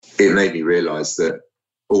it made me realise that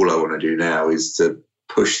all I want to do now is to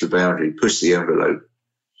push the boundary, push the envelope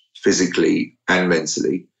physically and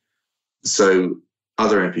mentally. So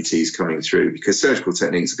other amputees coming through, because surgical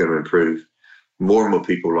techniques are going to improve, more and more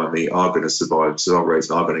people like me are going to survive, so our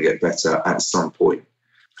rates are going to get better at some point.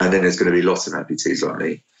 And then there's going to be lots of amputees like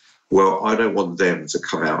me. Well, I don't want them to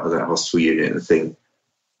come out of that hospital unit and think,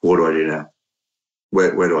 what do I do now?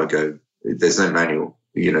 Where do I go? There's no manual.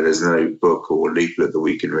 There's no book or leaflet that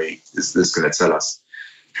we can read that's going to tell us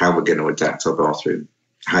how we're going to adapt our bathroom,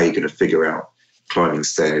 how you're going to figure out climbing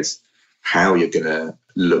stairs, how you're going to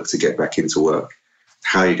look to get back into work,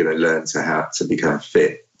 how you're going to learn how to become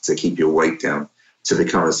fit, to keep your weight down, to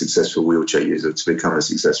become a successful wheelchair user, to become a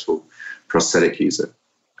successful prosthetic user.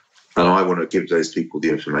 And I want to give those people the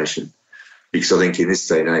information, because I think in this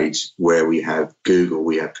day and age where we have Google,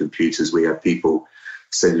 we have computers, we have people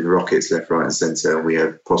sending rockets left, right and centre, and we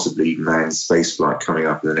have possibly manned spaceflight coming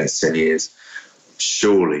up in the next 10 years,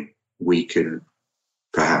 surely we can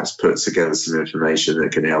perhaps put together some information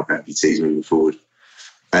that can help amputees moving forward.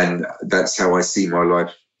 And that's how I see my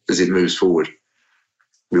life as it moves forward.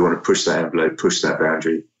 We want to push that envelope, push that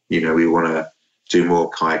boundary. We want to do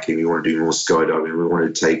more kayaking, we want to do more skydiving, we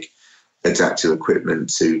want to take adaptive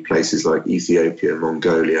equipment to places like Ethiopia,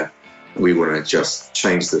 Mongolia. We want to just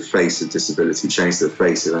change the face of disability, change the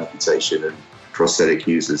face of amputation and prosthetic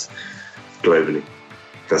users globally.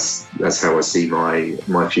 That's how I see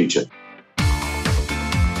my future.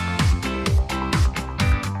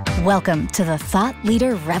 Welcome to the Thought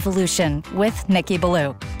Leader Revolution with Nikki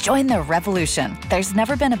Ballou. Join the revolution. There's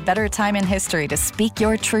never been a better time in history to speak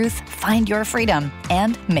your truth, find your freedom,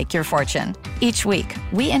 and make your fortune. Each week,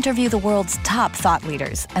 we interview the world's top thought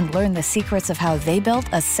leaders and learn the secrets of how they built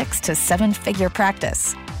a 6 to 7 figure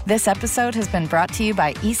practice. This episode has been brought to you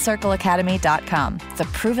by eCircleAcademy.com, the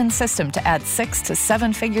proven system to add 6 to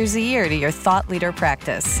 7 figures a year to your thought leader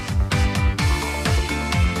practice.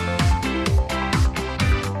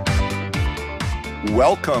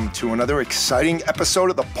 Welcome to another exciting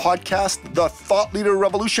episode of the podcast, The Thought Leader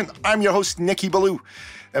Revolution. I'm your host, Nikki Ballou.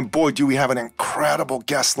 And boy, do we have an incredible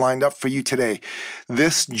guest lined up for you today.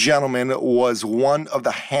 This gentleman was one of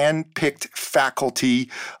the hand-picked faculty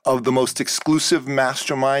of the most exclusive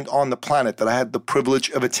mastermind on the planet that I had the privilege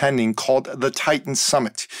of attending, called the Titan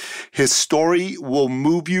Summit. His story will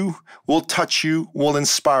move you, will touch you, will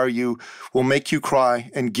inspire you, will make you cry,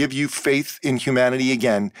 and give you faith in humanity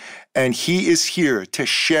again. And he is here to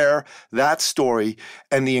share that story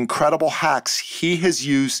and the incredible hacks he has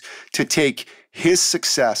used to take his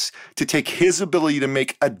success, to take his ability to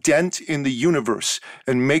make a dent in the universe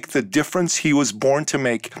and make the difference he was born to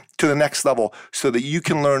make to the next level, so that you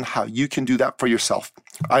can learn how you can do that for yourself.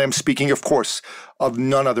 I am speaking, of course, of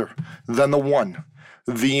none other than the one,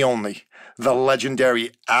 the only, the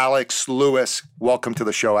legendary Alex Lewis. Welcome to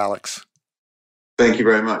the show, Alex. Thank you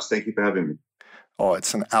very much. Thank you for having me. Oh,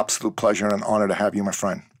 it's an absolute pleasure and an honor to have you, my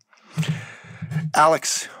friend.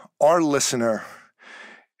 Alex, our listener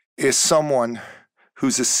is someone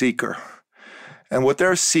who's a seeker. And what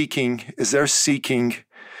they're seeking is they're seeking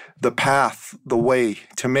the path, the way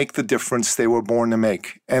to make the difference they were born to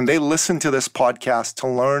make. And they listen to this podcast to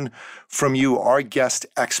learn from you, our guest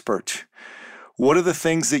expert. What are the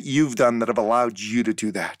things that you've done that have allowed you to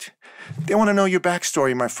do that? They want to know your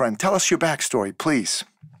backstory, my friend. Tell us your backstory, please.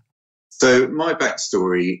 So my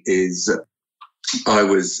backstory is I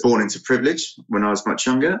was born into privilege when I was much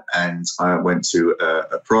younger, and I went to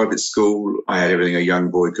a private school. I had everything a young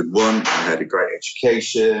boy could want. I had a great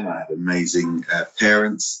education. I had amazing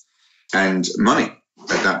parents and money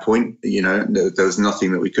at that point. There was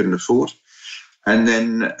nothing that we couldn't afford. And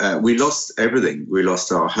then we lost everything. We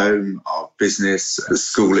lost our home, our business,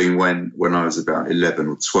 schooling when I was about 11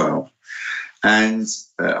 or 12. And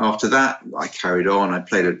after that, I carried on. I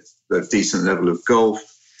played a decent level of golf.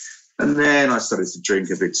 And then I started to drink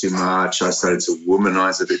a bit too much. I started to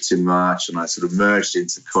womanize a bit too much, and I sort of merged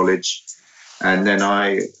into college. And then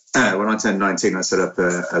when I turned 19, I set up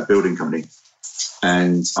a building company,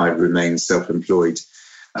 and I remained self-employed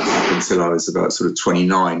up until I was about sort of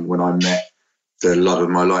 29, when I met the love of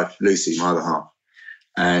my life, Lucy, my other half.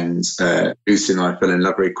 And Lucy and I fell in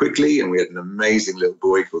love very quickly, and we had an amazing little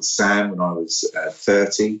boy called Sam when I was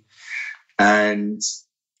 30. And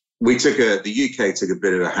the UK took a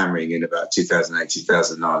bit of a hammering in about 2008,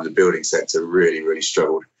 2009. The building sector really, really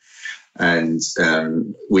struggled. And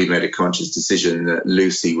we made a conscious decision that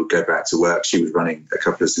Lucy would go back to work. She was running a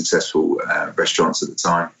couple of successful restaurants at the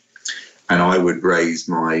time. And I would raise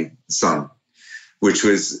my son, which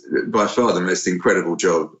was by far the most incredible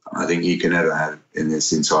job I think you can ever have in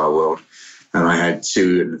this entire world. And I had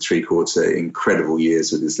 2 3/4 incredible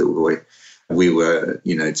years with this little boy. We were,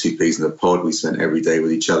 two peas in a pod. We spent every day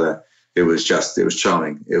with each other. It was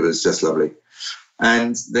charming. It was just lovely.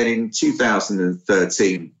 And then in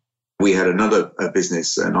 2013, we had another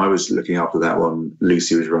business, and I was looking after that one.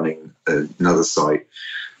 Lucy was running another site.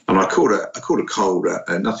 And I caught a cold,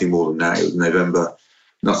 nothing more than that. It was November,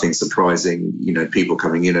 nothing surprising. People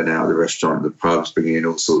coming in and out of the restaurant, the pubs, bringing in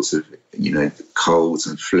all sorts of, colds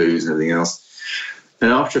and flus and everything else.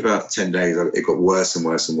 And after about 10 days, it got worse and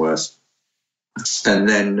worse and worse. And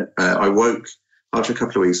then I woke, after a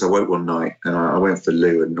couple of weeks, I woke one night and I went for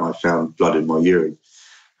loo and I found blood in my urine.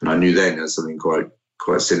 And I knew then there was something quite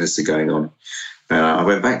sinister going on. I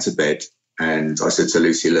went back to bed. And I said to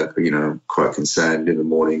Lucy, look, I'm quite concerned in the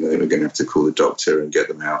morning. I think we're going to have to call the doctor and get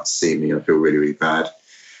them out to see me. I feel really, really bad.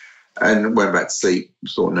 And went back to sleep,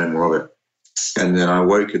 thought no more of it. And then I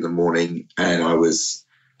woke in the morning and I was,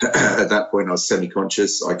 at that point, I was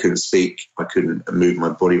semi-conscious. I couldn't speak. I couldn't move my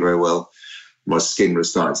body very well. My skin was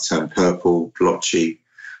starting to turn purple, blotchy.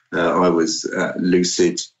 I was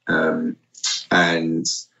lucid. And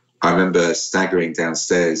I remember staggering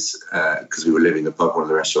downstairs because we were living above one of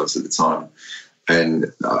the restaurants at the time,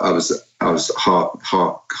 and I was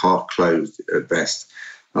half clothed at best.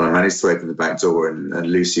 And I managed to open the back door, and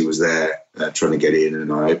Lucy was there trying to get in,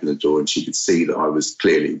 and I opened the door, and she could see that I was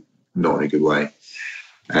clearly not in a good way.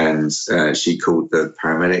 And she called the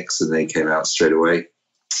paramedics, and they came out straight away,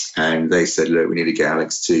 and they said, "Look, we need to get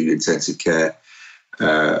Alex to intensive care.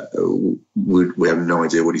 We have no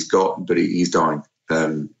idea what he's got, but he's dying."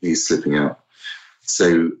 He's slipping out.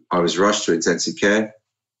 So I was rushed to intensive care.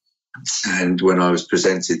 And when I was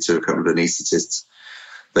presented to a couple of anaesthetists,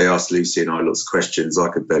 they asked Lucy and I lots of questions. I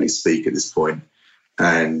could barely speak at this point.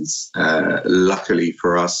 And luckily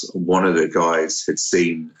for us, one of the guys had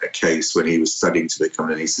seen a case when he was studying to become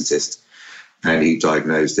an anaesthetist, and he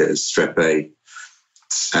diagnosed it as strep A.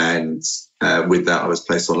 And with that, I was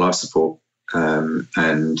placed on life support.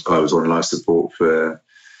 And I was on life support for,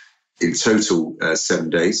 in total, 7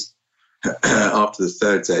 days. After the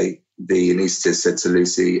third day, the anaesthetist said to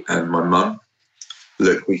Lucy and my mum,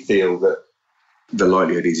 look, we feel that the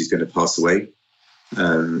likelihood is he's going to pass away.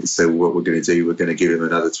 So what we're going to do, we're going to give him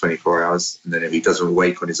another 24 hours. And then if he doesn't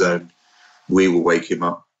wake on his own, we will wake him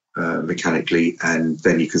up mechanically, and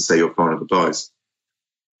then you can say your final goodbyes.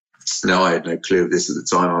 Now, I had no clue of this at the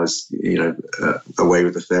time. I was, away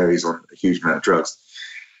with the fairies on a huge amount of drugs.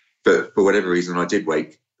 But for whatever reason, I did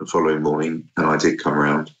wake the following morning, and I did come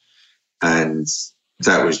around, and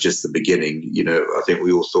that was just the beginning. I think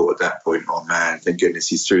we all thought at that point, oh man, thank goodness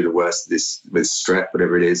he's through the worst of this with strep,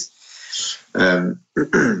 whatever it is.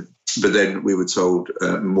 But then we were told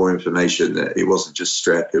more information that it wasn't just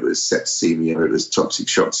strep, it was septicemia, it was toxic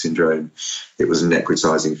shock syndrome, it was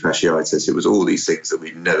necrotizing fasciitis, it was all these things that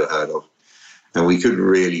we'd never heard of, and we couldn't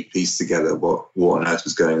really piece together what on earth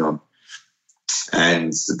was going on.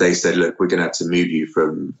 And they said, look, we're going to have to move you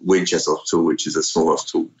from Winchester Hospital, which is a small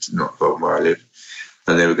hospital, not far from where I live.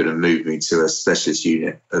 And they were going to move me to a specialist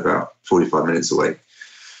unit about 45 minutes away.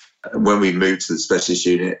 When we moved to the specialist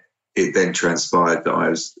unit, it then transpired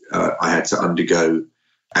that I had to undergo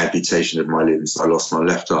amputation of my limbs. I lost my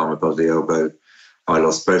left arm above the elbow. I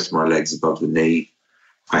lost both my legs above the knee.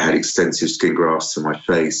 I had extensive skin grafts to my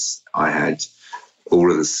face. I had all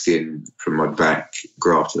of the skin from my back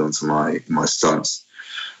grafted onto my stumps.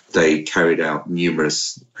 They carried out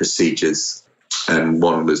numerous procedures, and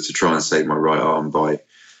one was to try and save my right arm by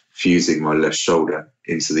fusing my left shoulder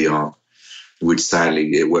into the arm, which sadly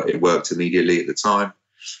it worked immediately at the time.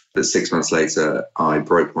 But 6 months later, I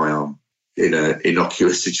broke my arm in an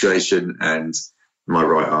innocuous situation, and my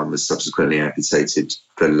right arm was subsequently amputated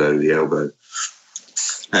below the elbow.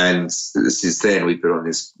 And since then, we've been on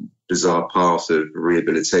this bizarre path of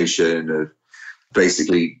rehabilitation, of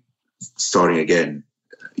basically starting again.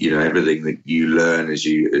 Everything that you learn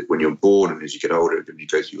when you're born and as you get older, when you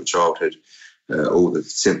go through your childhood, all the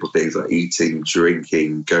simple things like eating,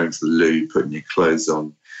 drinking, going to the loo, putting your clothes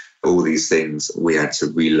on, all these things we had to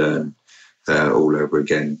relearn all over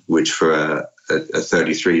again, which for a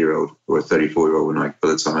 33-year-old or a 34-year-old, by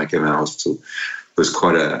the time I came out of hospital, was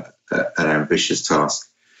quite an ambitious task.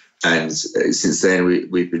 And since then,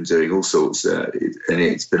 we've been doing all sorts, and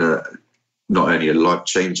it's been not only a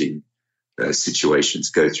life-changing situation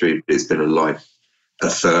to go through, but it's been a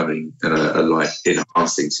life-affirming and a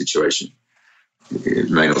life-enhancing situation.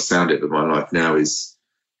 It may not sound it, but my life now is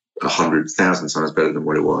 100,000 times better than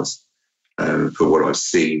what it was. For what I've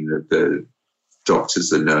seen, the doctors,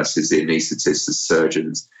 the nurses, the anaesthetists, the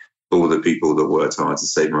surgeons, all the people that worked hard to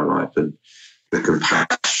save my life, and the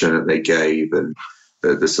compassion that they gave, and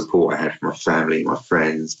the support I had from my family, my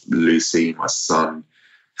friends, Lucy, my son,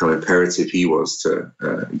 how imperative he was to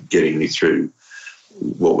getting me through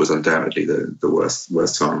what was undoubtedly the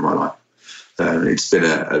worst time of my life. It's been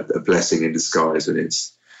a blessing in disguise, and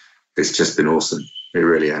it's just been awesome. It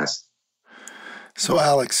really has. So,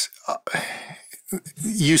 Alex,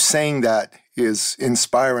 you saying that is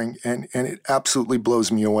inspiring, and it absolutely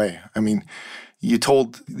blows me away. I mean, you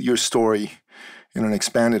told your story in an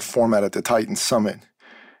expanded format at the Titan Summit,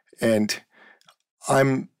 and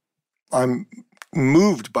I'm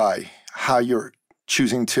moved by how you're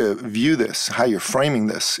choosing to view this, how you're framing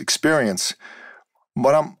this experience.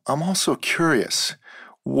 But I'm also curious,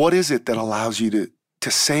 what is it that allows you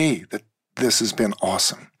to say that this has been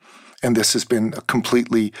awesome and this has been a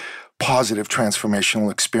completely positive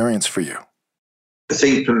transformational experience for you? I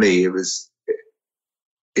think for me, it was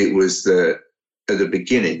at the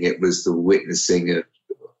beginning, it was the witnessing of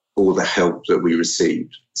all the help that we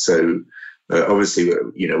received. So obviously,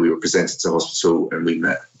 we were presented to hospital and we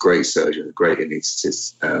met great surgeons, great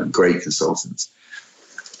anaesthetists, great consultants.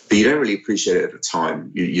 But you don't really appreciate it at the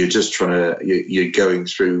time. You're just you're going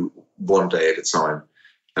through one day at a time.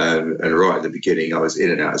 And right at the beginning, I was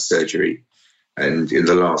in and out of surgery. And in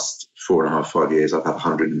the last 4.5-5 years, I've had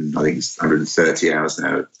 130 hours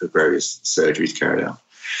now of various surgeries carried out.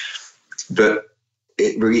 But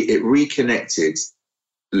it reconnected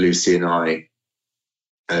Lucy and I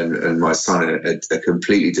and my son in a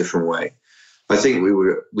completely different way. I think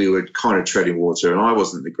we were kind of treading water, and I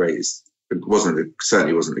wasn't the greatest.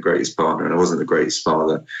 Certainly wasn't the greatest partner, and I wasn't the greatest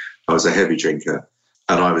father. I was a heavy drinker,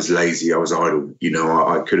 and I was lazy. I was idle.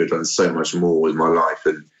 I could have done so much more with my life.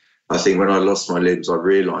 And I think when I lost my limbs, I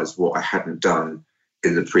realised what I hadn't done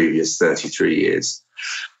in the previous 33 years.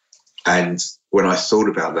 And when I thought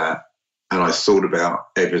about that, and I thought about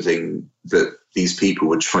everything that these people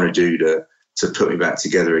were trying to do to put me back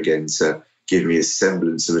together again, to give me a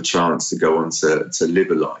semblance of a chance to go on to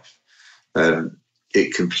live a life,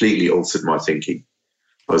 it completely altered my thinking.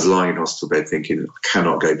 I was lying in hospital bed thinking, I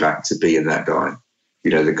cannot go back to being that guy.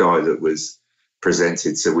 The guy that was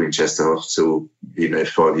presented to Winchester Hospital,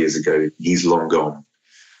 5 years ago, he's long gone.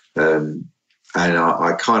 And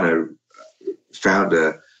I kind of found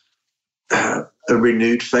a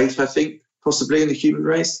renewed faith, I think, possibly in the human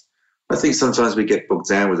race. I think sometimes we get bogged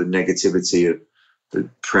down with the negativity of the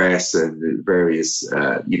press and the various,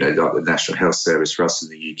 like the National Health Service for us in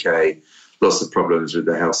the UK, lots of problems with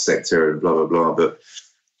the health sector and blah, blah, blah. But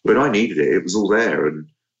when I needed it, it was all there. And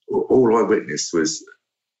all I witnessed was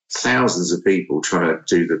thousands of people trying to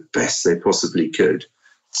do the best they possibly could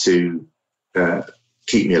to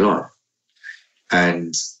keep me alive.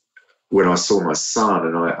 And when I saw my son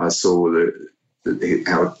and I saw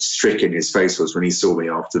how stricken his face was when he saw me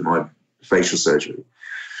after my facial surgery,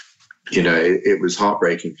 it was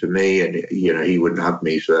heartbreaking for me. And, he wouldn't hug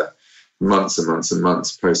me for months and months and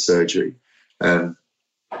months post-surgery. But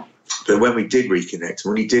when we did reconnect,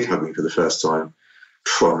 when he did hug me for the first time,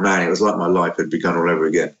 oh man, it was like my life had begun all over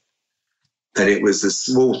again. And it was the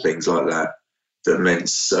small things like that that meant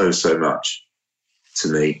so, so much to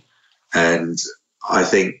me. And I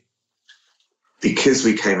think because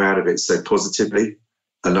we came out of it so positively,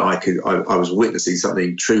 and I was witnessing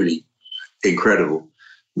something truly incredible,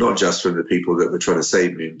 not just from the people that were trying to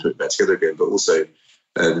save me and put me back together again, but also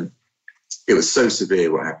it was so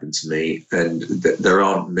severe what happened to me. And there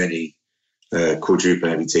aren't many quadruple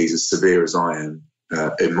amputees as severe as I am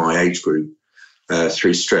in my age group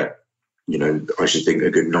through strep. I should think a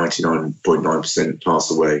good 99.9%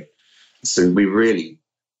 pass away. So we really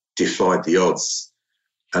defied the odds.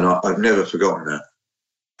 And I've never forgotten that.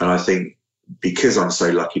 And I think because I'm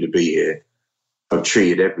so lucky to be here, I've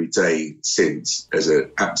treated every day since as an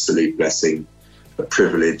absolute blessing, a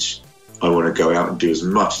privilege. I want to go out and do as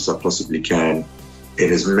much as I possibly can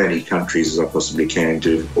in as many countries as I possibly can,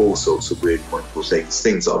 doing all sorts of weird, wonderful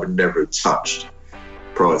things that I would never have touched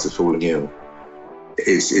prior to falling ill.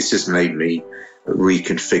 It's just made me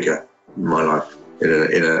reconfigure my life in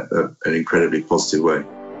an incredibly positive way.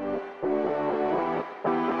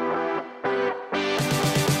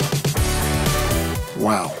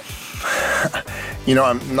 Wow.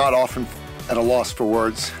 I'm not often at a loss for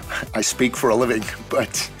words. I speak for a living,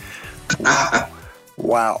 but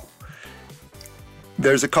wow.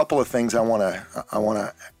 There's a couple of things I want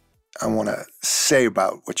to say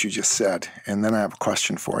about what you just said, and then I have a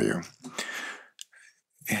question for you.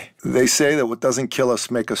 They say that what doesn't kill us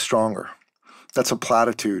makes us stronger. That's a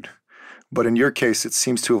platitude, but in your case, it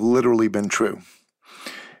seems to have literally been true.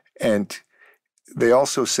 And they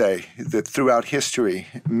also say that throughout history,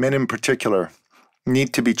 men in particular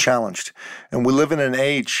need to be challenged. And we live in an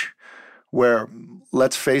age where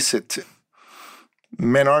let's face it,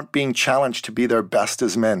 men aren't being challenged to be their best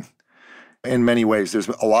as men in many ways. There's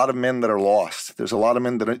a lot of men that are lost. There's a lot of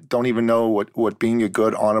men that don't even know what being a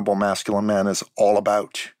good, honorable, masculine man is all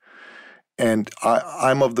about. And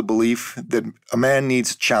I'm of the belief that a man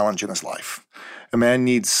needs a challenge in his life. A man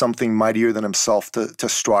needs something mightier than himself to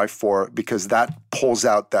strive for, because that pulls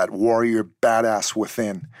out that warrior badass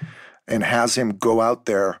within and has him go out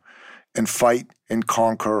there and fight and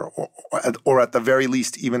conquer, or at the very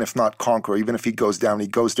least, even if not conquer, even if he goes down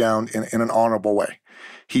in an honorable way.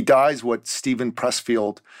 He dies what Stephen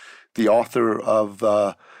Pressfield, the author of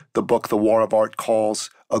the book The War of Art, calls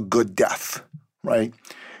a good death, right?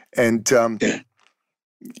 And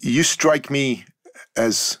you strike me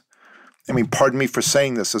as, I mean, pardon me for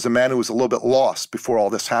saying this, as a man who was a little bit lost before all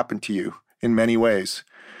this happened to you in many ways.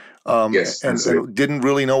 Yes, and didn't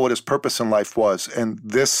really know what his purpose in life was. And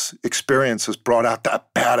this experience has brought out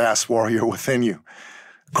that badass warrior within you.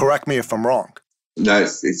 Correct me if I'm wrong. No,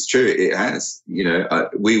 it's true. It has.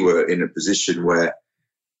 We were in a position where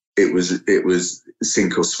it was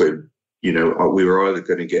sink or swim. We were either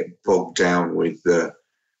going to get bogged down with the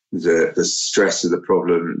stress of the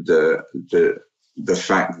problem, the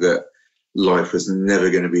fact that life was never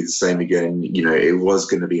going to be the same again. It was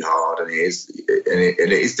going to be hard, and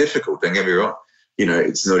it is difficult. Don't get me wrong.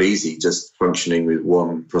 It's not easy just functioning with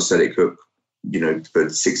one prosthetic hook, for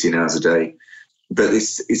 16 hours a day. But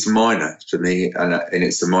it's minor for me, and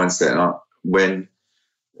it's a mindset. And when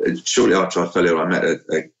shortly after I fell ill, I met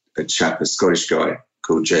a chap, a Scottish guy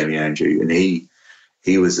called Jamie Andrew, and he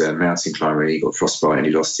was a mountain climber, and he got frostbite, and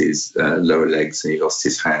he lost his lower legs, and he lost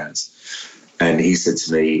his hands. And he said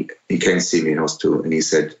to me, he came to see me in hospital, and he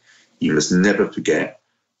said, "You must never forget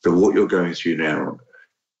that what you're going through now,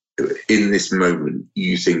 in this moment,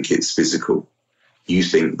 you think it's physical. You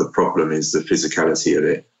think the problem is the physicality of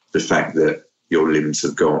it, the fact that your limbs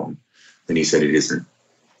have gone." And he said, "It isn't.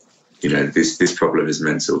 This problem is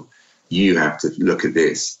mental. You have to look at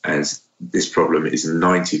this as this problem is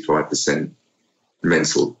 95%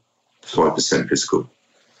 mental, 5% physical."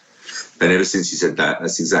 And ever since he said that,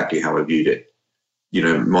 that's exactly how I viewed it.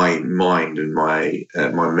 My mind and my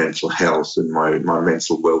mental health and my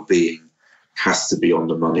mental well-being has to be on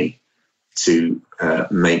the money to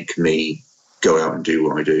make me go out and do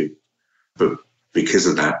what I do. But because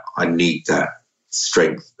of that, I need that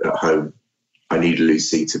strength at home. I need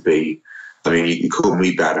Lucy to be, you call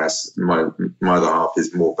me badass. My other half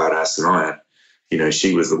is more badass than I am.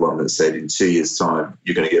 She was the one that said, in 2 years' time,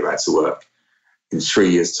 you're going to get back to work. In 3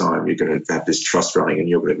 years' time, you're going to have this trust running, and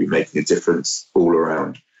you're going to be making a difference all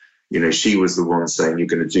around. She was the one saying, you're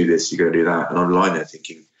going to do this, you're going to do that. And I'm lying there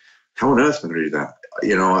thinking, how on earth am I going to do that?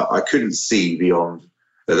 I couldn't see beyond,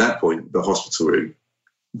 at that point, the hospital room.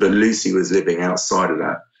 But Lucy was living outside of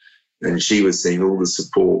that. And she was seeing all the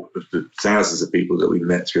support of the thousands of people that we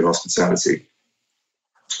met through hospitality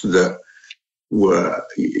that were,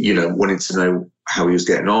 wanting to know how he was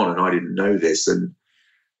getting on. And I didn't know this. And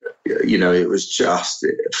it was just,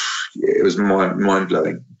 it was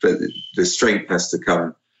mind-blowing. But the strength has to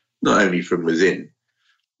come not only from within,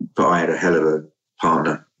 but I had a hell of a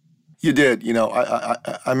partner. You did.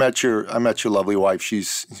 I met your lovely wife.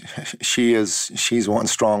 She's one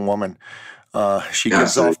strong woman. She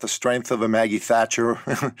gives off the strength of a Maggie Thatcher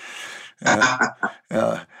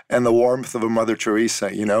and the warmth of a Mother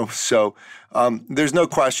Teresa, So there's no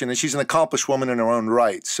question. And she's an accomplished woman in her own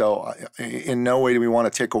right. So in no way do we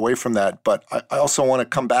want to take away from that. But I also want to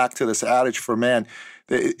come back to this adage for man.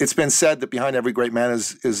 It's been said that behind every great man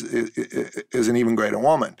is an even greater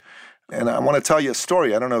woman. And I want to tell you a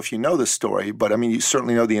story. I don't know if you know this story, but you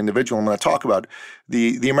certainly know the individual I'm going to talk about.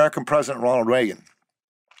 The American President Ronald Reagan.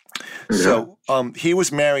 Yeah. So he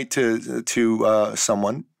was married to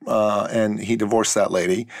someone, and he divorced that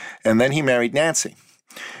lady, and then he married Nancy.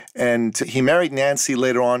 And he married Nancy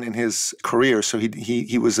later on in his career, so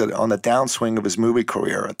he was on the downswing of his movie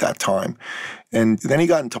career at that time. And then he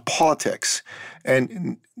got into politics.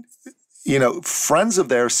 And, friends of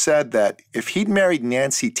theirs said that if he'd married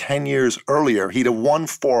Nancy 10 years earlier, he'd have won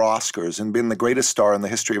 4 Oscars and been the greatest star in the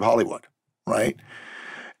history of Hollywood, right?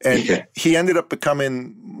 And he ended up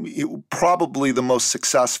becoming probably the most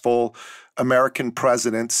successful American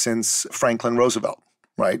president since Franklin Roosevelt,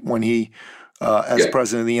 right? When he, as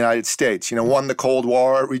president of the United States, won the Cold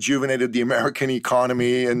War, rejuvenated the American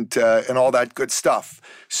economy, and all that good stuff.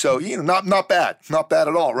 So, not bad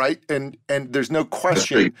at all, right? And there's no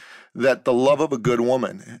question that the love of a good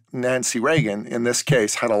woman, Nancy Reagan, in this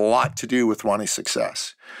case, had a lot to do with Ronnie's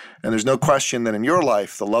success. And there's no question that in your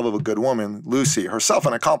life, the love of a good woman, Lucy, herself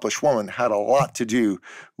an accomplished woman, had a lot to do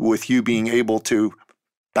with you being able to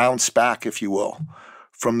bounce back, if you will,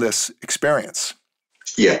 from this experience.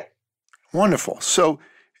 Yeah. Wonderful. So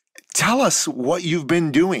tell us what you've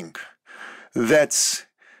been doing that's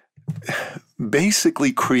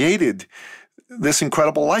basically created this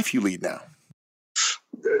incredible life you lead now.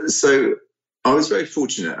 So I was very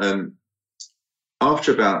fortunate.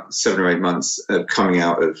 After about 7 or 8 months of coming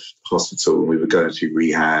out of hospital, we were going through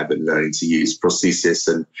rehab and learning to use prosthesis,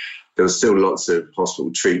 and there was still lots of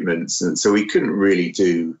hospital treatments. And so we couldn't really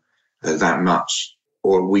do that much,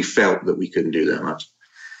 or we felt that we couldn't do that much.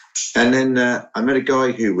 And then I met a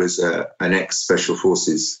guy who was an ex-Special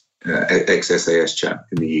Forces, ex-SAS chap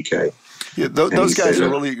in the UK. Yeah, those guys are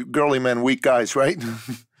really girly men, weak guys, right?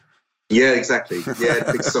 Yeah, exactly.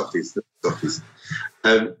 Yeah, big softies.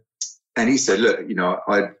 And he said, look,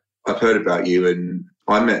 I've heard about you, and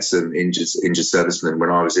I met some injured servicemen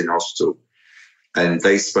when I was in hospital, and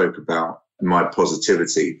they spoke about my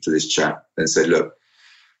positivity to this chap and said, look,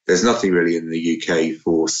 there's nothing really in the UK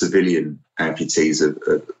for civilian amputees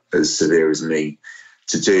as severe as me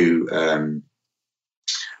to do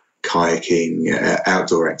kayaking,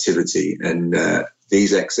 outdoor activity. And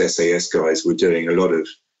these ex-SAS guys were doing a lot of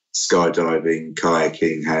skydiving,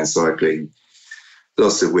 kayaking, hand cycling,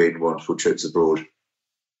 lots of weird, wonderful trips abroad.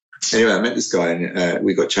 Anyway, I met this guy and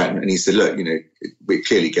we got chatting, and he said, look, we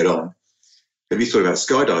clearly get on. Have you thought about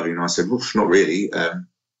skydiving? And I said, well, not really.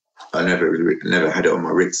 I never had it on my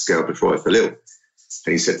Richter scale before I fell ill.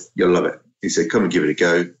 And he said, you'll love it. He said, come and give it a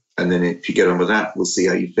go. And then if you get on with that, we'll see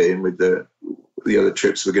how you fit in with the other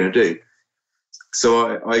trips we're going to do.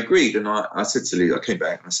 So I agreed, and I said to Lucy, I came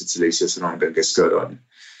back and I said to Lucy, I said, I'm going to go skydiving.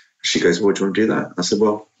 She goes, well, do you want to do that? I said,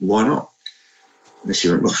 well, why not? And she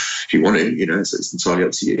went, well, if you want to, so it's entirely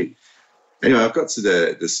up to you. Anyway, I got to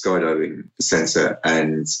the skydiving centre,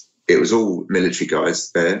 and it was all military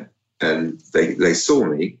guys there, and they saw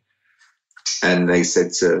me, and they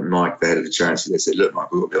said to Mike, the head of the charity, they said, look,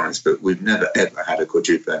 Mike, we've got to be honest, but we've never, ever had a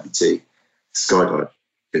quadruple amputee skydive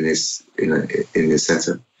in this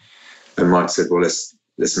centre. And Mike said, well,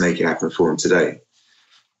 let's make it happen for him today.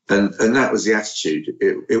 And that was the attitude.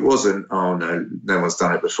 It wasn't, oh, no one's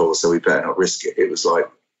done it before, so we better not risk it. It was like,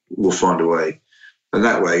 we'll find a way. And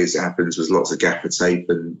that way, as it happens, was lots of gaffer tape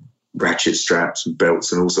and ratchet straps and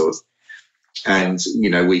belts and all sorts. And,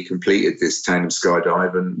 we completed this tandem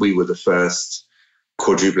skydive, and we were the first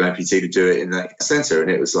quadruple amputee to do it in that centre.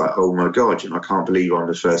 And it was like, oh, my God, I can't believe I'm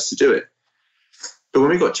the first to do it. But when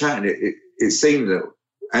we got chatting, it seemed that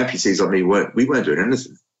amputees like me weren't doing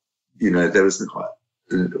anything. There was,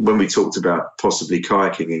 when we talked about possibly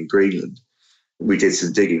kayaking in Greenland, we did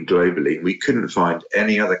some digging globally, and we couldn't find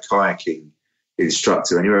any other kayaking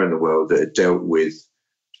instructor anywhere in the world that had dealt with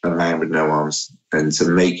a man with no arms and to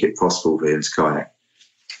make it possible for him to kayak.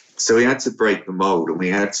 So we had to break the mold, and we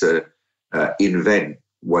had to invent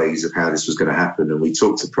ways of how this was going to happen. And we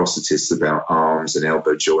talked to prosthetists about arms and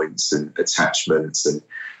elbow joints and attachments and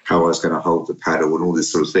how I was going to hold the paddle and all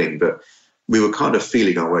this sort of thing. But we were kind of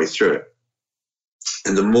feeling our way through it.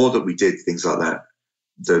 And the more that we did things like that,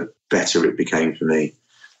 the better it became for me.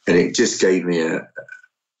 And it just gave me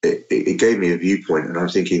it gave me a viewpoint. And I'm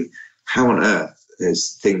thinking, how on earth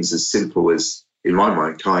is things as simple as, in my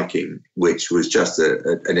mind, kayaking, which was just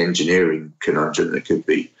an engineering conundrum that could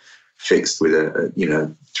be fixed with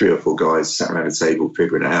 3 or 4 guys sat around a table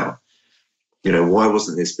figuring it out. Why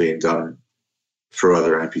wasn't this being done for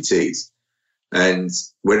other amputees? And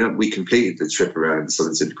when we completed the trip around the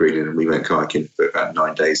southern tip of Greenland, and we went kayaking for about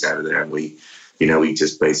 9 days out of there, and we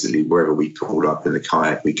just basically, wherever we pulled up in the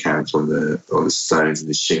kayak, we camped on the stones and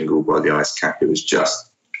the shingle by the ice cap. It was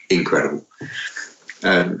just incredible.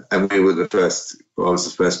 And we were I was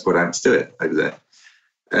the first quad amp to do it over there.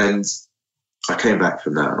 And I came back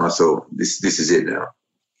from that, and I thought, this is it now.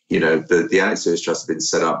 The Alex Lewis Trust had been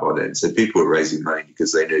set up by then, so people were raising money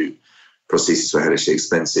because they knew prostheses were hellishly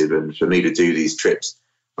expensive. And for me to do these trips,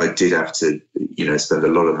 I did have to, spend a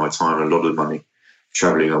lot of my time, a lot of money,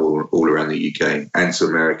 traveling all around the UK and to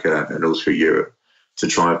America and all through Europe to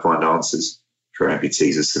try and find answers for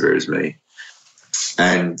amputees as severe as me.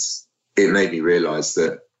 And it made me realize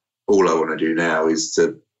that all I want to do now is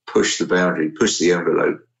to push the boundary, push the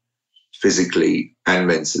envelope physically and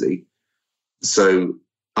mentally. So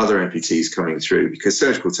other amputees coming through, because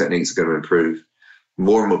surgical techniques are going to improve,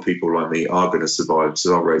 more and more people like me are going to survive.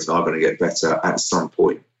 So our rates are going to get better at some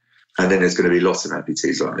point. And then there's going to be lots of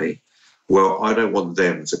amputees like me. Well, I don't want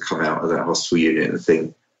them to come out of that hospital unit and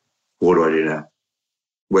think, what do I do now?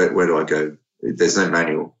 Where do I go? There's no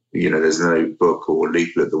manual. There's no book or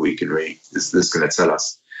leaflet that we can read that's going to tell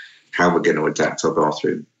us how we're going to adapt our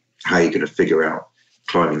bathroom, how you're going to figure out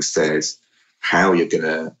climbing stairs, how you're going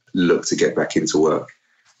to look to get back into work.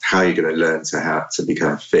 how are you going to learn how to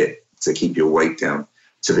become fit, to keep your weight down,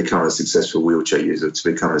 to become a successful wheelchair user,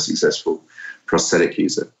 to become a successful prosthetic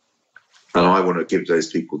user? And I want to give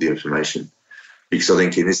those people the information, because I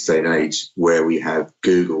think in this day and age where we have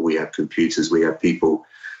Google, we have computers, we have people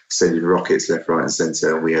sending rockets left, right and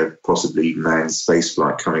centre, and we have possibly manned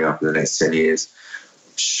spaceflight coming up in the next 10 years,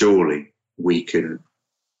 surely we can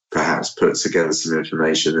perhaps put together some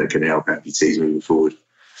information that can help amputees moving forward.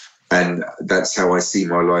 And that's how I see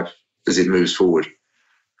my life as it moves forward.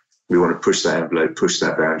 We want to push that envelope, push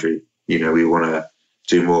that boundary. You know, we want to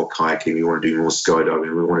do more kayaking, we want to do more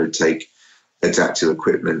skydiving, we want to take adaptive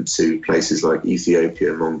equipment to places like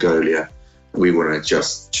Ethiopia, Mongolia. We want to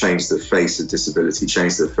just change the face of disability,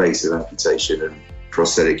 change the face of amputation and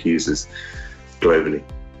prosthetic users globally.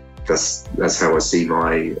 That's how I see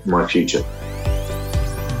my future.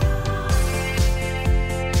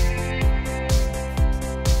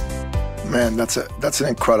 Man, that's an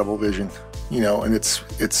incredible vision, you know, and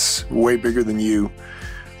it's way bigger than you,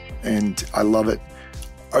 and I love it.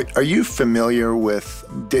 Are you familiar with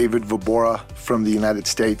David Vobora from the United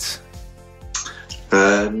States?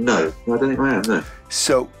 No, I don't think I am, no.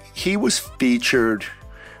 So he was featured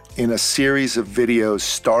in a series of videos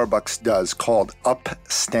Starbucks does called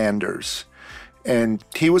Upstanders. And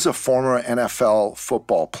he was a former NFL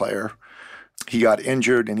football player. He got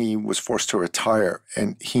injured and he was forced to retire.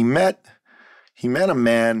 And he met a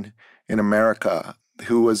man in America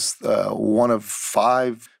who was one of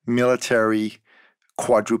 5 military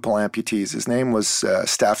quadruple amputees. His name was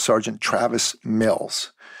Staff Sergeant Travis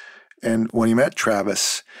Mills. And when he met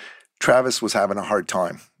Travis was having a hard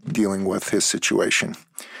time dealing with his situation.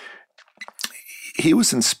 He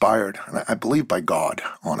was inspired, and I believe by God,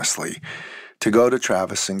 honestly, to go to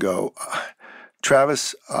Travis and go,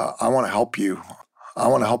 Travis, I want to help you. I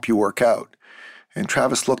want to help you work out. And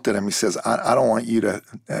Travis looked at him. He says, I don't want you to,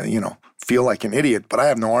 feel like an idiot, but I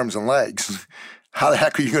have no arms and legs. How the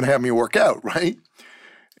heck are you going to have me work out, right?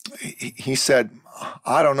 He said,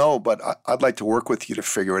 I don't know, but I'd like to work with you to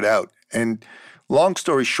figure it out. And long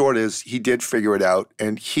story short is he did figure it out,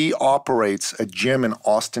 and he operates a gym in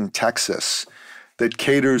Austin, Texas that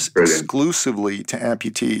caters exclusively to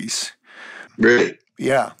amputees. Really?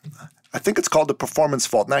 Yeah. I think it's called the Performance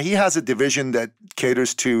Vault. Now, he has a division that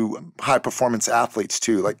caters to high-performance athletes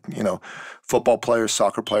too, like, football players,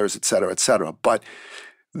 soccer players, et cetera, et cetera. But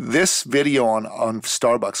this video on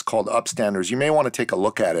Starbucks called Upstanders, you may want to take a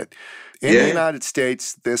look at it. In the United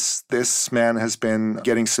States, this man has been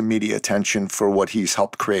getting some media attention for what he's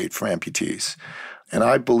helped create for amputees. And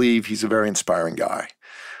I believe he's a very inspiring guy.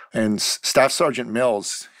 And Staff Sergeant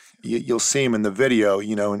Mills, you'll see him in the video,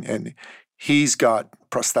 and he's got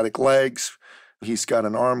prosthetic legs. He's got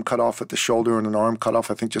an arm cut off at the shoulder and an arm cut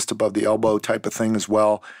off, I think, just above the elbow type of thing as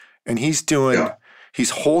well. And he's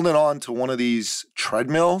holding on to one of these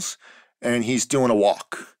treadmills and he's doing a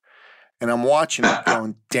walk. And I'm watching it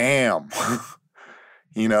going, damn,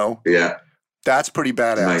 Yeah. That's pretty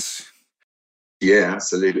badass. Yeah,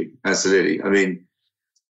 absolutely. Absolutely. I mean,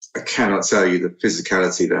 I cannot tell you the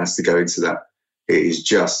physicality that has to go into that. It is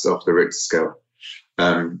just off the Richter scale.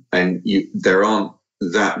 And there aren't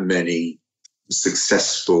that many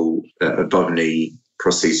successful above-knee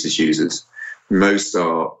prosthesis users. Most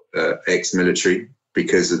are ex-military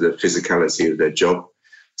because of the physicality of their job.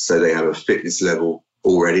 So they have a fitness level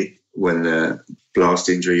already when the blast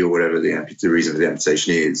injury or whatever the reason for the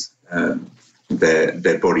amputation is.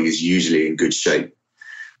 Their body is usually in good shape.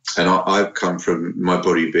 And I've come from my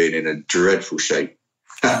body being in a dreadful shape.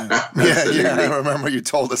 Yeah, I remember you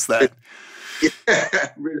told us that. Yeah,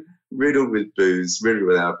 riddled with booze, riddled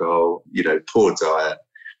with alcohol, poor diet,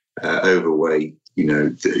 overweight,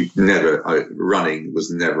 running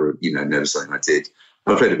was never something I did.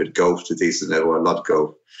 I played a bit of golf to a decent level. I loved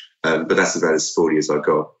golf, but that's about as sporty as I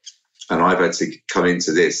got. And I've had to come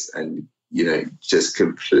into this and, just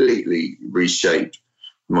completely reshape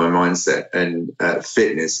my mindset. And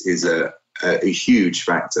fitness is a huge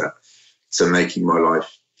factor to making my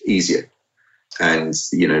life easier. And,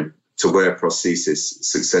 to wear prosthesis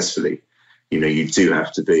successfully, you do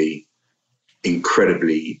have to be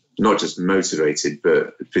incredibly not just motivated,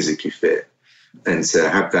 but physically fit. And to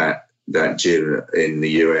have that gym in the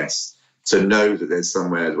US, to know that there's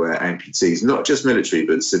somewhere where amputees, not just military,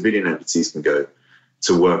 but civilian amputees can go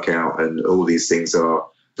to work out, and all these things the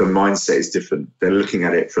mindset is different. They're looking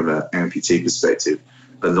at it from an amputee perspective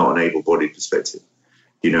and not an able-bodied perspective.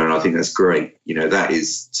 And I think that's great.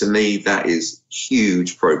 To me, that is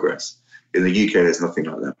huge progress. In the UK, there's nothing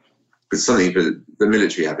like that. It's something for the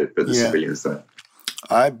military have it, but the civilians don't.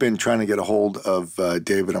 I've been trying to get a hold of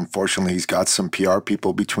David. Unfortunately, he's got some PR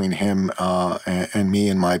people between him and me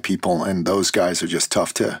and my people, and those guys are just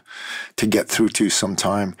tough to get through to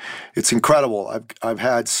sometime. It's incredible. I've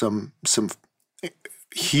had some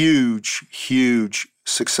huge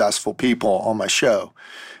successful people on my show.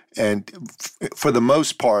 And for the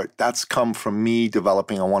most part, that's come from me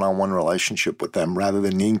developing a one-on-one relationship with them rather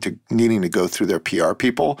than needing to go through their PR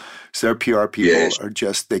people. So their PR people are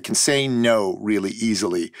just, they can say no really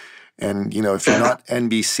easily. And, you know, if you're not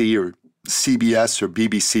NBC or CBS or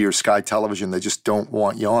BBC or Sky Television, they just don't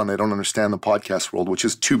want you on. They don't understand the podcast world, which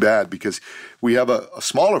is too bad because we have a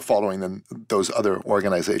smaller following than those other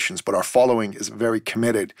organizations, but our following is very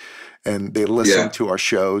committed and they listen to our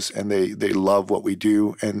shows and they love what we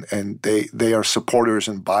do and they are supporters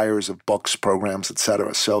and buyers of books, programs, et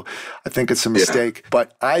cetera. So I think it's a mistake,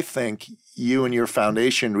 but I think you and your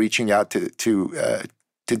foundation reaching out to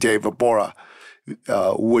Dave Abora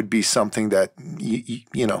would be something that,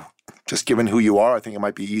 you know, just given who you are, I think it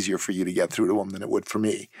might be easier for you to get through to him than it would for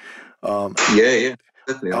me. Definitely.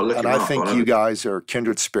 I'll look and I think you guys are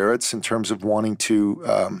kindred spirits in terms of wanting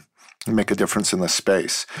to make a difference in this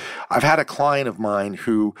space. I've had a client of mine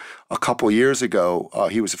who a couple of years ago,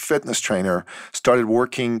 he was a fitness trainer, started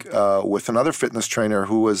working with another fitness trainer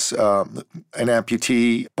who was an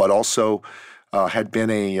amputee, but also had been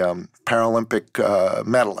a Paralympic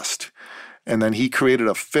medalist. And then he created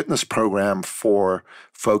a fitness program for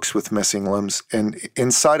folks with missing limbs. And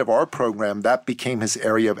inside of our program, that became his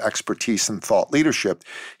area of expertise and thought leadership.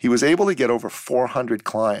 He was able to get over 400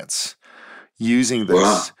 clients using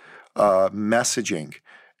this messaging.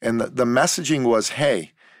 And the messaging was,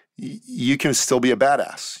 hey, you can still be a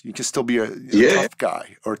badass. You can still be a tough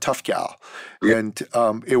guy or a tough gal. Yeah. And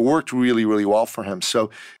it worked really, really well for him. So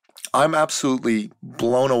I'm absolutely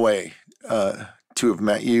blown away to have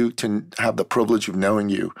met you, to have the privilege of knowing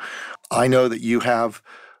you. I know that you have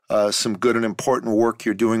some good and important work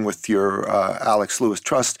you're doing with your Alex Lewis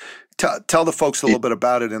Trust. Tell the folks a little bit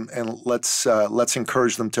about it, and let's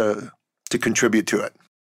encourage them to contribute to it.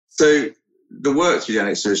 So the work through the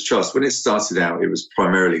Alex Lewis Trust, when it started out, it was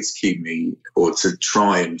primarily to keep me, or to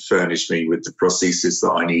try and furnish me with the prosthesis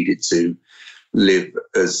that I needed to live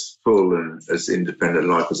as full and as independent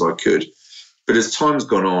life as I could. But as time's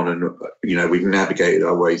gone on and, you know, we've navigated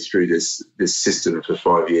our way through this system for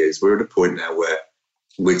 5 years, we're at a point now where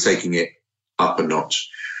we're taking it up a notch.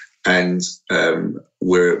 And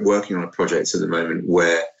we're working on a project at the moment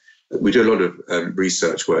where we do a lot of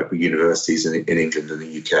research work with universities in England and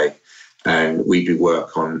the UK. And we do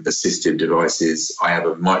work on assistive devices. I have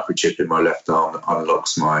a microchip in my left arm that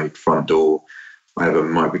unlocks my front door. I have a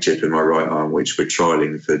microchip in my right arm, which we're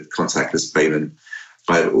trialing for contactless payment.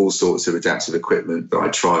 I have all sorts of adaptive equipment that I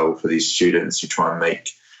trial for these students to try and make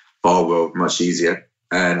our world much easier.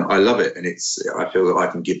 And I love it. And I feel that I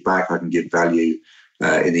can give back. I can give value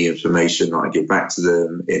in the information that I give back to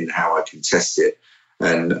them, in how I can test it.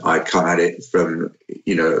 And I come at it from,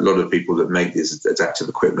 you know, a lot of people that make this adaptive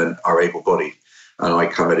equipment are able-bodied. And I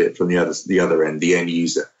come at it from the other end, the end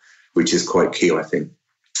user, which is quite key, I think.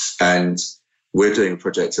 And we're doing a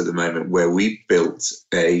project at the moment where we built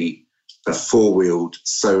a four-wheeled,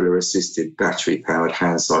 solar-assisted, battery-powered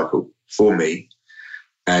hand cycle for me.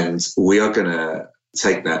 And we are going to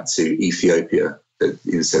take that to Ethiopia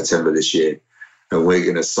in September this year. And we're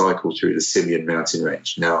going to cycle through the Simien mountain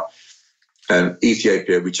range. Now,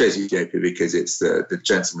 Ethiopia, we chose Ethiopia because it's the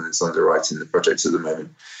gentleman that's underwriting the project at the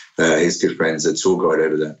moment. His good friend's a tour guide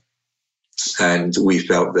over there. And we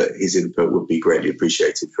felt that his input would be greatly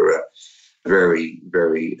appreciated for a very,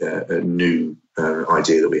 very new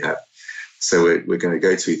idea that we have. So we're going to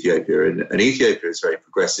go to Ethiopia. And Ethiopia is very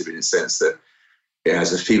progressive in the sense that it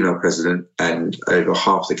has a female president and over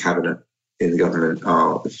half the cabinet in the government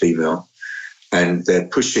are female. And they're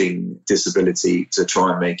pushing disability to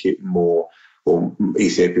try and make it more, or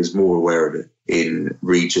Ethiopia is more aware of it in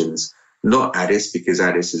regions. Not Addis, because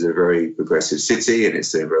Addis is a very progressive city and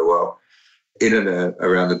it's doing very well. In and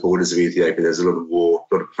around the borders of Ethiopia, there's a lot of war,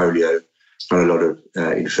 a lot of polio, and a lot of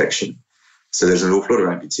infection. So there's an awful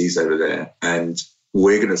lot of amputees over there. And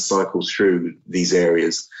we're going to cycle through these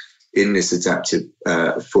areas in this adaptive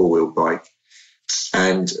four-wheel bike.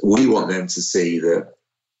 And we want them to see that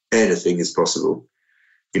anything is possible.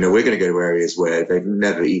 You know, we're going to go to areas where they've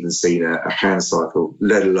never even seen a hand cycle,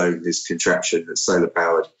 let alone this contraption that's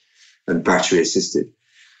solar-powered and battery-assisted.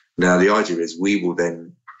 Now, the idea is we will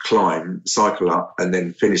then cycle up, and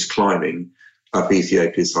then finish climbing up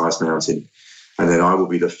Ethiopia's highest mountain. And then I will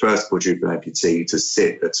be the first quadruple amputee to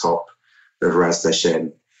sit atop of Ras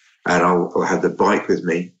Dashen, and I'll have the bike with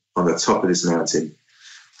me on the top of this mountain,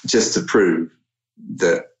 just to prove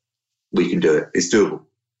that we can do it. It's doable.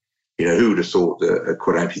 You know, who would have thought that a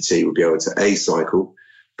quad amputee would be able to cycle?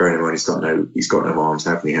 Bearing in mind he's got no arms,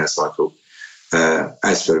 how can he cycle?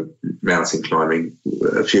 As for mountain climbing,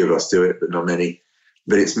 a few of us do it, but not many.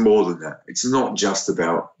 But it's more than that. It's not just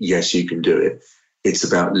about, yes, you can do it. It's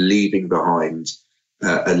about leaving behind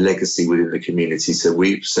a legacy within the community. So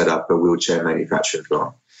we've set up a wheelchair manufacturing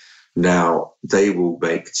plant. Now, they will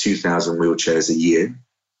make 2,000 wheelchairs a year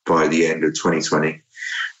by the end of 2020.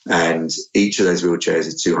 And each of those wheelchairs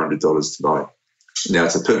is $200 to buy. Now,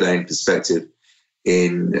 to put that in perspective,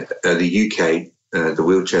 in the UK, the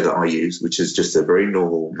wheelchair that I use, which is just a very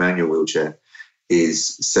normal manual wheelchair,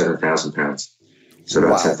 is £7,000. So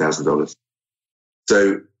about $10,000.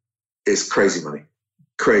 So it's crazy money.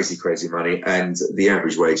 Crazy money. And the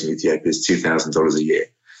average wage in Ethiopia is $2,000 a year.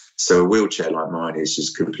 So a wheelchair like mine is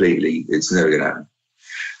just completely, it's never going to happen.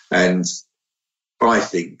 And I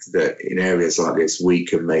think that in areas like this, we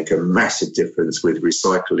can make a massive difference with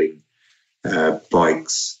recycling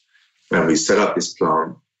bikes. And we set up this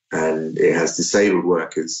plant, and it has disabled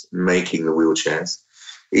workers making the wheelchairs.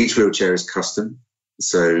 Each wheelchair is custom.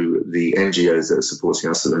 So the NGOs that are supporting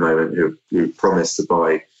us at the moment, who promised to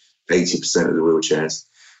buy 80% of the wheelchairs,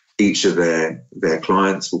 each of their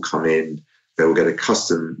clients will come in, they will get a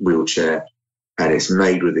custom wheelchair, and it's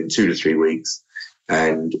made within 2 to 3 weeks.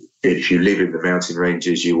 And if you live in the mountain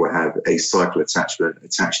ranges, you will have a cycle attachment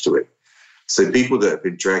attached to it. So people that have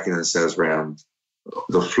been dragging themselves around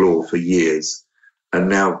the floor for years are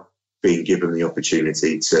now being given the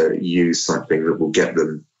opportunity to use something that will get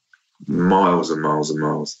them miles and miles and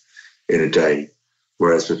miles in a day,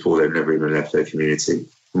 whereas before they've never even left their community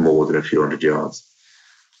more than a few hundred yards.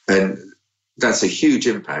 And that's a huge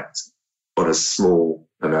impact on a small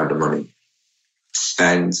amount of money.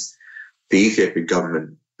 And the Ethiopian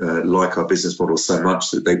government like our business model so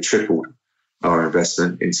much that they've tripled our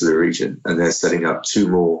investment into the region, and they're setting up 2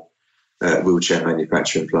 more wheelchair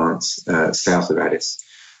manufacturing plants south of Addis.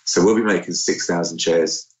 So we'll be making 6,000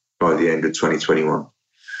 chairs by the end of 2021.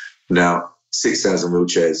 Now, 6,000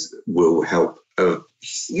 wheelchairs will help a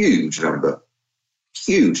huge number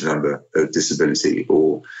of disability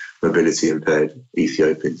or mobility impaired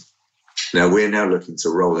Ethiopians. Now, we're now looking to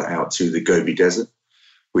roll that out to the Gobi Desert,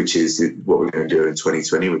 which is what we're going to do in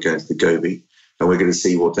 2020. We're going to the Gobi, and we're going to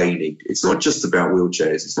see what they need. It's not just about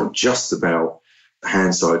wheelchairs. It's not just about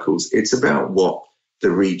hand cycles. It's about what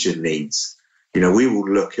the region needs. You know, we will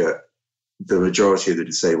look at the majority of the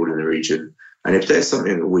disabled in the region, and if there's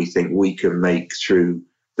something that we think we can make through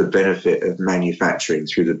the benefit of manufacturing,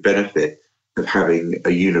 through the benefit of having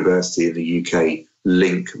a university in the UK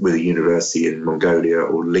link with a university in Mongolia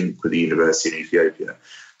or link with a university in Ethiopia,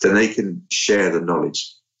 then they can share the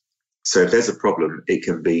knowledge. So if there's a problem, it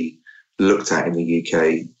can be looked at in the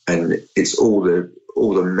UK, and it's all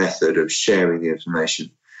the method of sharing the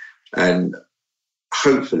information. And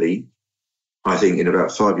hopefully, I think in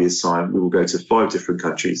about 5 years' time, we will go to 5 different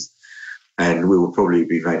countries, and we will probably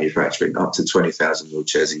be manufacturing up to 20,000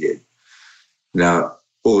 wheelchairs a year. Now,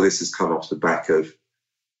 all this has come off the back of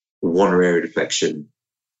one rare affection,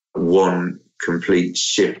 one complete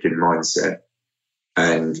shift in mindset,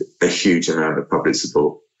 and a huge amount of public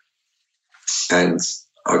support. And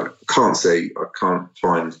I can't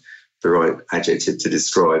find the right adjective to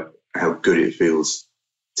describe how good it feels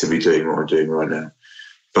to be doing what I'm doing right now.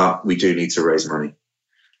 But we do need to raise money.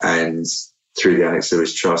 And through the Alex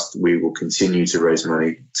Lewis Trust, we will continue to raise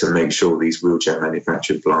money to make sure these wheelchair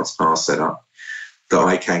manufacturing plants are set up, that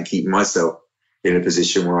I can keep myself in a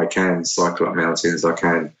position where I can cycle up mountains, I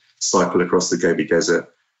can cycle across the Gobi Desert,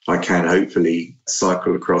 I can hopefully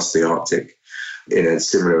cycle across the Arctic in a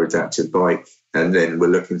similar adaptive bike. And then we're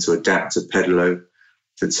looking to adapt to pedalo,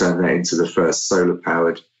 to turn that into the first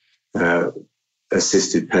solar-powered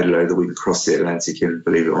assisted pedalo that we can cross the Atlantic in,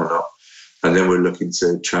 believe it or not. And then we're looking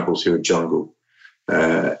to travel through a jungle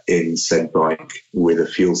in said bike with a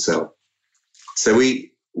fuel cell. So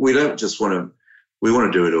we don't just want to, we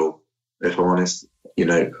want to do it all, if I'm honest. You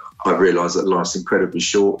know, I've realised that life's incredibly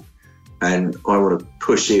short, and I want to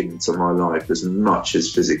push into my life as much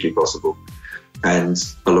as physically possible. And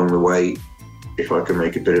along the way, if I can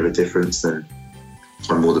make a bit of a difference, then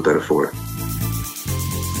I'm all the better for it.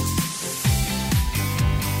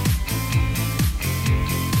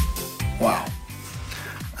 Wow.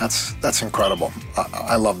 That's incredible.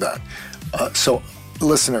 I love that. So,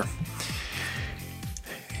 listener,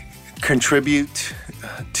 contribute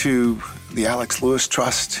to the Alex Lewis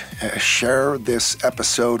Trust. Share this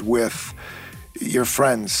episode with your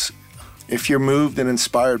friends, if you're moved and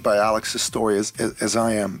inspired by Alex's story as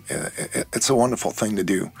I am, it's a wonderful thing to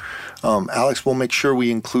do. Alex, we'll make sure we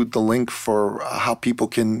include the link for how people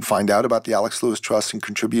can find out about the Alex Lewis Trust and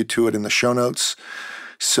contribute to it in the show notes.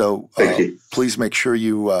 So please make sure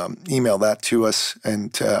you email that to us,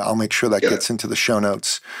 and I'll make sure that gets into the show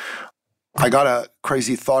notes. I got a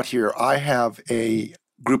crazy thought here. I have a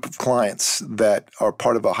group of clients that are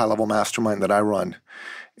part of a high-level mastermind that I run.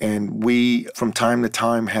 And we, from time to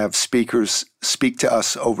time, have speakers speak to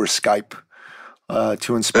us over Skype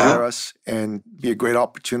to inspire us and be a great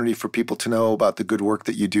opportunity for people to know about the good work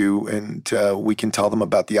that you do. And we can tell them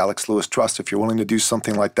about the Alex Lewis Trust if you're willing to do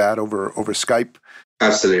something like that over Skype.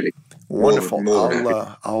 Absolutely. Wonderful.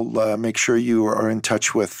 I'll make sure you are in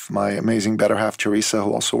touch with my amazing better half, Teresa,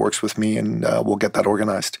 who also works with me, and we'll get that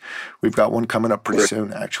organized. We've got one coming up pretty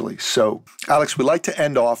soon, actually. So, Alex, we like to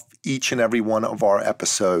end off each and every one of our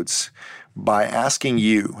episodes by asking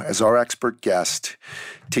you, as our expert guest,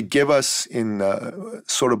 to give us in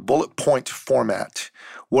sort of bullet point format,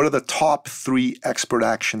 what are the top 3 expert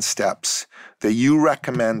action steps that you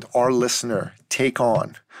recommend our listener take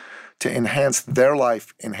on to enhance their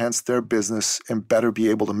life, enhance their business, and better be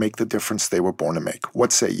able to make the difference they were born to make?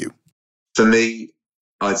 What say you? For me,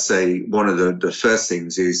 I'd say one of the first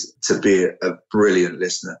things is to be a brilliant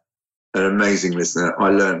listener, an amazing listener. I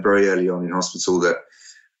learned very early on in hospital that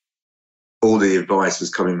all the advice was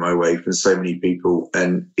coming my way from so many people.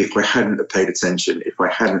 And if I hadn't have paid attention, if I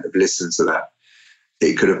hadn't have listened to that,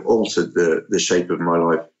 it could have altered the shape of my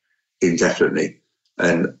life indefinitely.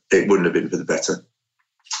 And it wouldn't have been for the better.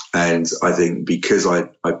 And I think because I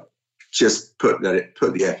just put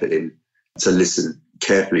the effort in to listen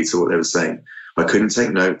carefully to what they were saying, I couldn't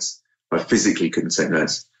take notes. I physically couldn't take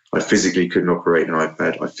notes. I physically couldn't operate an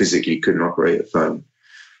iPad. I physically couldn't operate a phone.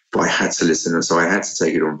 But I had to listen, and so I had to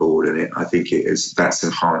take it on board. And I think that's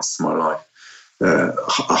enhanced my life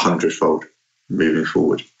 100-fold moving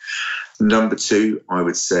forward. Number 2, I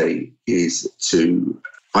would say, is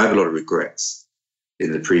I have a lot of regrets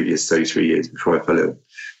in the previous 33 years before I fell ill,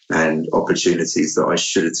 and opportunities that I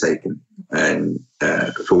should have taken. And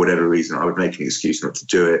for whatever reason, I would make an excuse not to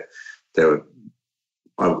do it. There were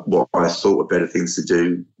what I thought were better things to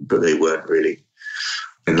do, but they weren't really.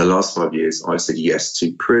 In the last 5 years, I've said yes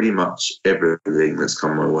to pretty much everything that's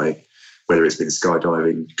come my way, whether it's been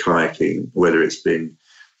skydiving, kayaking, whether it's been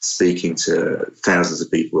speaking to thousands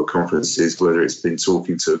of people at conferences, whether it's been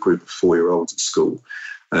talking to a group of 4-year-olds at school,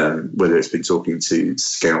 whether it's been talking to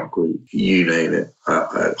Scout Group, you name it,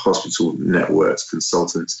 hospital networks,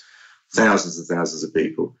 consultants, thousands and thousands of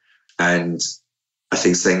people. And I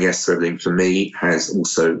think saying yes to everything for me has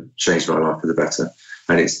also changed my life for the better.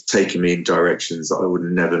 And it's taken me in directions that I would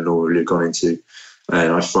never normally have gone into.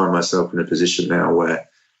 And I find myself in a position now where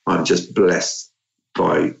I'm just blessed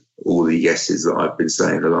by all the yeses that I've been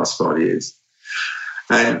saying the last 5 years.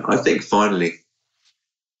 And I think finally,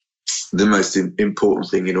 the most important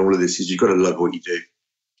thing in all of this is you've got to love what you do.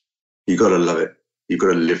 You've got to love it. You've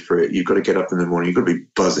got to live for it. You've got to get up in the morning. You've got to be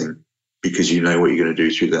buzzing because you know what you're going to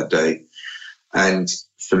do through that day. And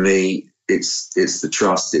for me, it's the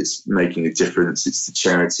trust. It's making a difference. It's the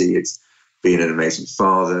charity. It's being an amazing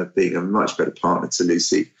father, being a much better partner to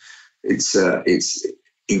Lucy. It's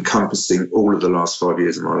encompassing all of the last 5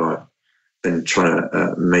 years of my life and trying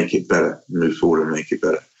to make it better, move forward and make it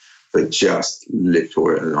better. But just live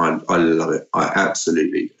for it. And I love it. I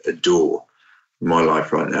absolutely adore my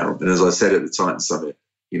life right now. And as I said at the Titan Summit,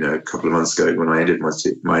 a couple of months ago when I ended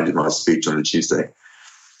my speech on the Tuesday,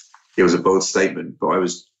 it was a bold statement, but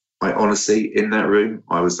I honestly, in that room,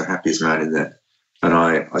 I was the happiest man in there. And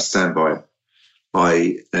I stand by it.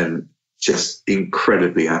 I am just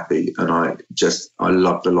incredibly happy. And I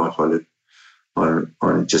love the life I live. I'm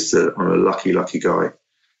a lucky guy.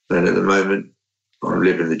 And at the moment, I'm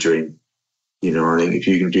living the dream. I think if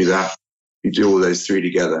you can do that, you do all those 3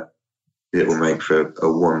 together, it will make for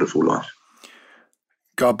a wonderful life.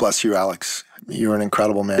 God bless you, Alex. You're an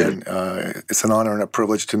incredible man. It's an honor and a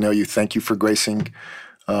privilege to know you. Thank you for gracing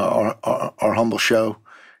our humble show.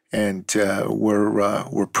 And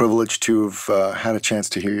we're privileged to have had a chance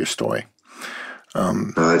to hear your story.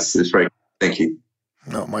 It's very good. Thank you.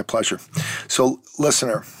 No, my pleasure. So,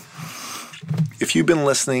 listener, if you've been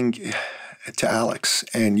listening to Alex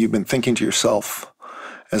and you've been thinking to yourself,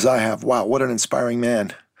 as I have, wow, what an inspiring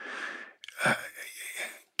man.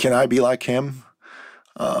 Can I be like him?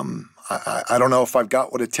 I don't know if I've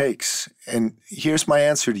got what it takes. And here's my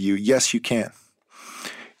answer to you. Yes, you can.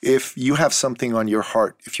 If you have something on your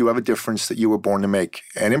heart, if you have a difference that you were born to make,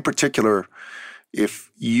 and in particular,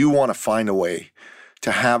 if you want to find a way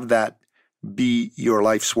to have that be your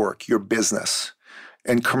life's work, your business,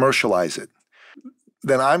 and commercialize it,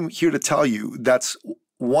 then I'm here to tell you that's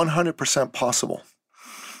 100% possible.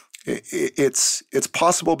 It's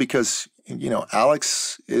possible because,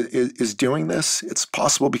 Alex is doing this. It's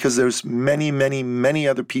possible because there's many, many, many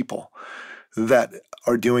other people that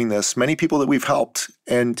are doing this, many people that we've helped.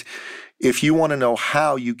 And if you want to know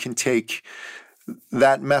how you can take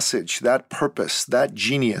that message, that purpose, that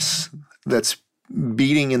genius that's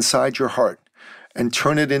beating inside your heart and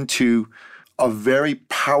turn it into a very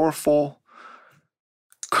powerful,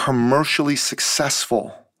 commercially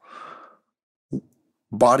successful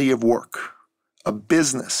body of work, a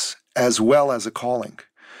business, as well as a calling,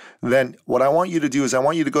 then what I want you to do is I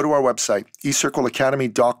want you to go to our website,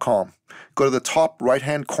 eCircleacademy.com. Go to the top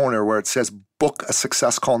right-hand corner where it says book a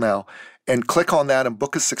success call now, and click on that and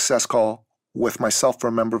book a success call with myself or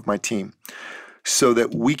a member of my team so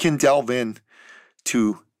that we can delve in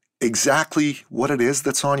to exactly what it is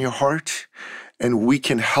that's on your heart, and we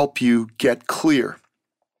can help you get clear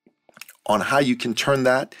on how you can turn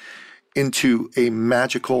that into a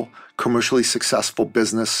magical, commercially successful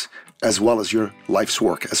business, as well as your life's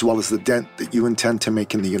work, as well as the dent that you intend to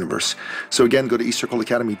make in the universe. So again, go to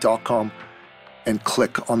eCircleacademy.com and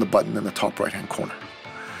click on the button in the top right-hand corner.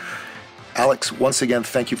 Alex, once again,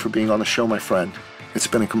 thank you for being on the show, my friend. It's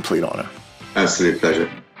been a complete honor. Absolute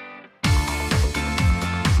pleasure.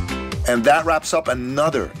 And that wraps up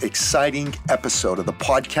another exciting episode of the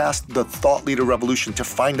podcast, The Thought Leader Revolution. To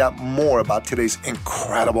find out more about today's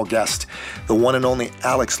incredible guest, the one and only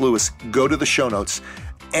Alex Lewis, go to the show notes,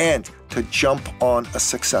 and to jump on a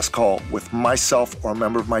success call with myself or a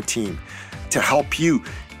member of my team to help you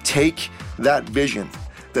take that vision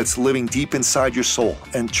that's living deep inside your soul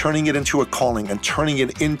and turning it into a calling and turning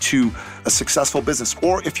it into a successful business.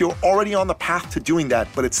 Or if you're already on the path to doing that,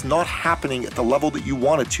 but it's not happening at the level that you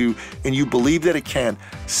want it to, and you believe that it can,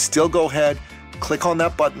 still go ahead, click on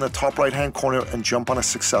that button in the top right-hand corner and jump on a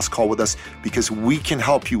success call with us, because we can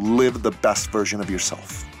help you live the best version of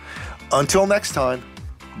yourself. Until next time,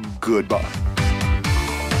 goodbye.